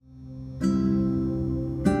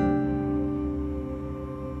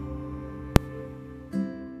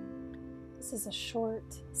This is a short,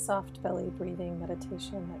 soft belly breathing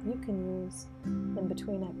meditation that you can use in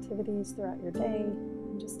between activities throughout your day,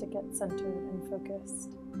 just to get centered and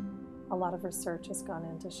focused. A lot of research has gone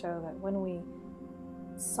in to show that when we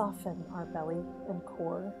soften our belly and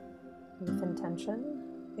core with intention,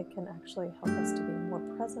 it can actually help us to be more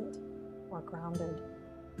present, more grounded,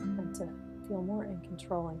 and to feel more in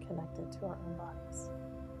control and connected to our own bodies.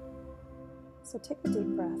 So take a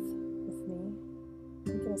deep breath with me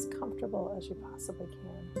and get as comfortable as you possibly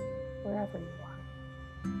can, wherever you are.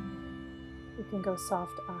 You can go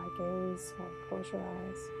soft eye gaze or close your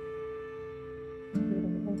eyes.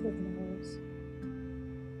 Breathing in through the nose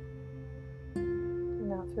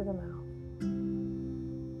and out through the mouth.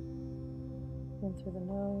 In through the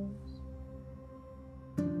nose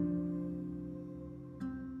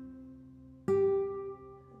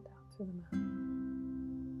and out through the mouth.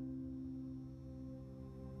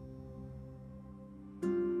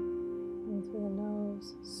 In through the nose,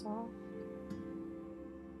 soft.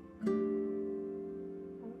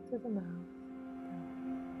 Out through the mouth,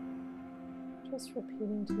 down. Just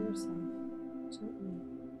repeating to yourself gently.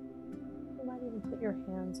 You might even put your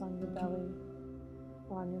hands on your belly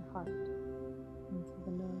or on your heart. In through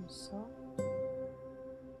the nose, soft.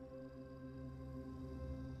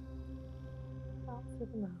 Out through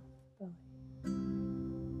the mouth, belly.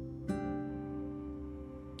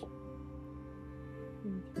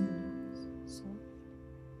 In through the nose, soft.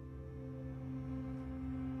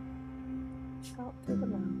 Out through the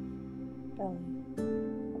mouth, belly.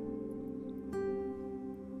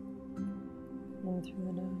 In through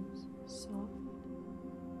the nose, soft.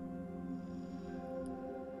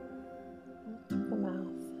 Out through the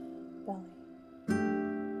mouth, belly.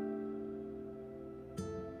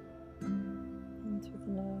 In through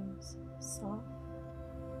the nose, soft.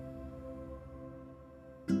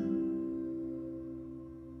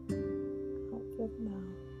 Out through the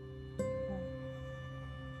mouth, belly.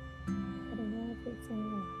 Letting everything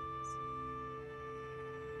relax.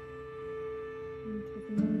 In through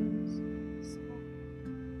the nose, soft.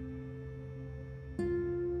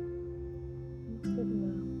 Through the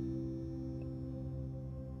mouth.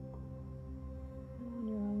 And on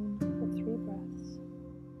your own for 3 breaths.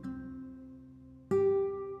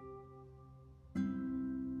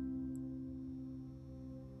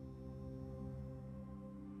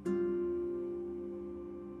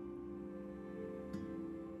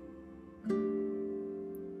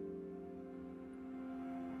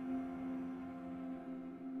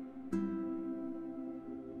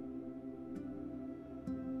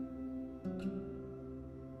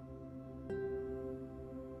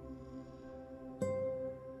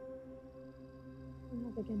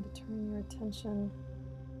 Begin to turn your attention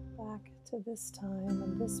back to this time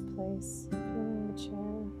and this place, feeling the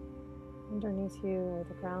chair underneath you or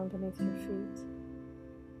the ground beneath your feet,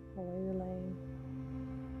 or where you're laying.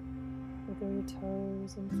 Wiggle your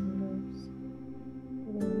toes and fingers.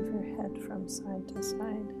 Maybe move your head from side to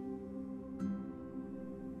side.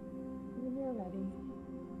 And when you're ready,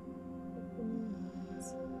 open your eyes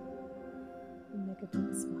and make a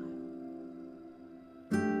big smile.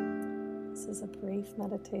 This is a brief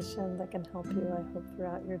meditation that can help you, I hope,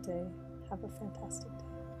 throughout your day. Have a fantastic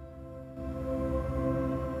day.